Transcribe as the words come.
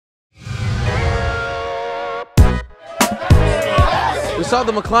We saw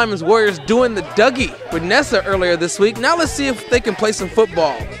the McClymonds Warriors doing the Dougie with Nessa earlier this week. Now let's see if they can play some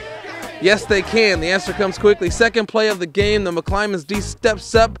football. Yes, they can. The answer comes quickly. Second play of the game, the McClymonds D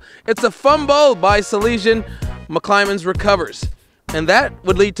steps up. It's a fumble by Salesian. McClymonds recovers. And that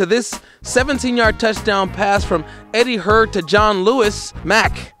would lead to this 17-yard touchdown pass from Eddie Hurd to John Lewis.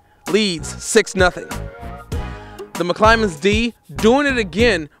 Mack leads 6-0. The McClymonds D doing it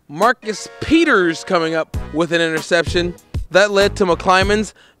again. Marcus Peters coming up with an interception. That led to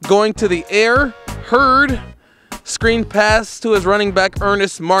McClymonds going to the air. Hurd, screen pass to his running back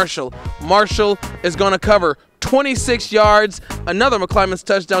Ernest Marshall. Marshall is going to cover 26 yards. Another McClymonds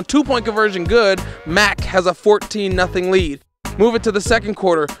touchdown. 2-point conversion good. Mack has a 14-0 lead. Move it to the second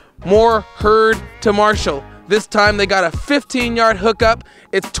quarter. More Hurd to Marshall. This time they got a 15-yard hookup.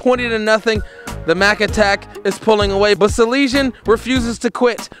 It's 20-0. The Mack attack is pulling away, but Salesian refuses to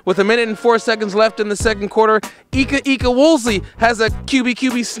quit. With 1 minute and 4 seconds left in the second quarter, Ika Woolsey has a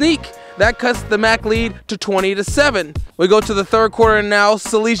QB sneak. That cuts the Mack lead to 20-7. We go to the third quarter now.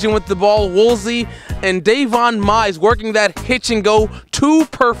 Salesian with the ball. Woolsey and Davon Mize working that hitch and go to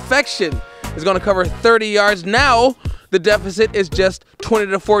perfection. Is going to cover 30 yards. Now the deficit is just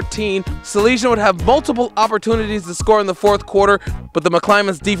 20-14. Salesian would have multiple opportunities to score in the fourth quarter, but the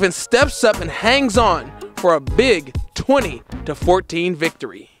McClymonds defense steps up and hangs on for a big 20-14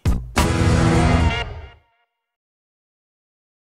 victory.